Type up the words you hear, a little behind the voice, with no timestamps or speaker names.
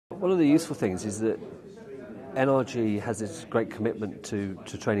One of the useful things is that NRG has this great commitment to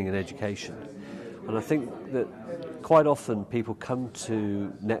training and education. And I think that quite often people come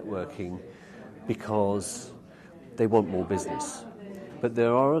to networking because they want more business. But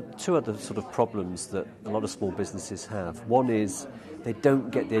there are two other sort of problems that a lot of small businesses have. One is they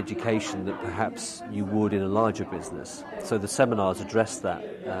don't get the education that perhaps you would in a larger business. So the seminars address that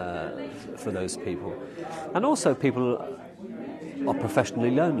for those people. And also people are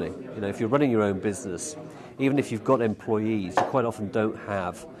professionally lonely. You know, if you're running your own business, even if you've got employees, you quite often don't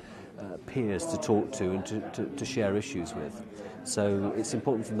have peers to talk to and to share issues with. So it's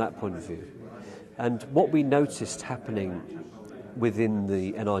important from that point of view. And what we noticed happening within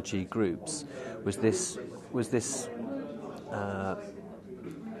the NRG groups was this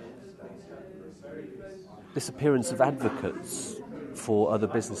appearance of advocates for other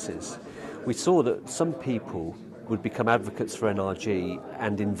businesses. We saw that some people would become advocates for NRG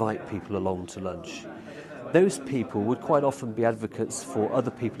and invite people along to lunch. Those people would quite often be advocates for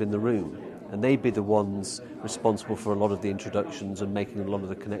other people in the room, and they'd be the ones responsible for a lot of the introductions and making a lot of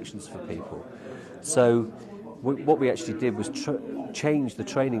the connections for people. So what we actually did was change the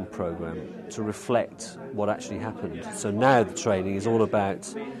training program to reflect what actually happened. So now the training is all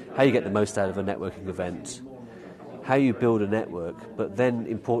about how you get the most out of a networking event, how you build a network, but then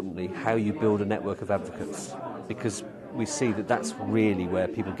importantly how you build a network of advocates, because we see that that's really where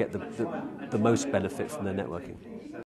people get the most benefit from their networking.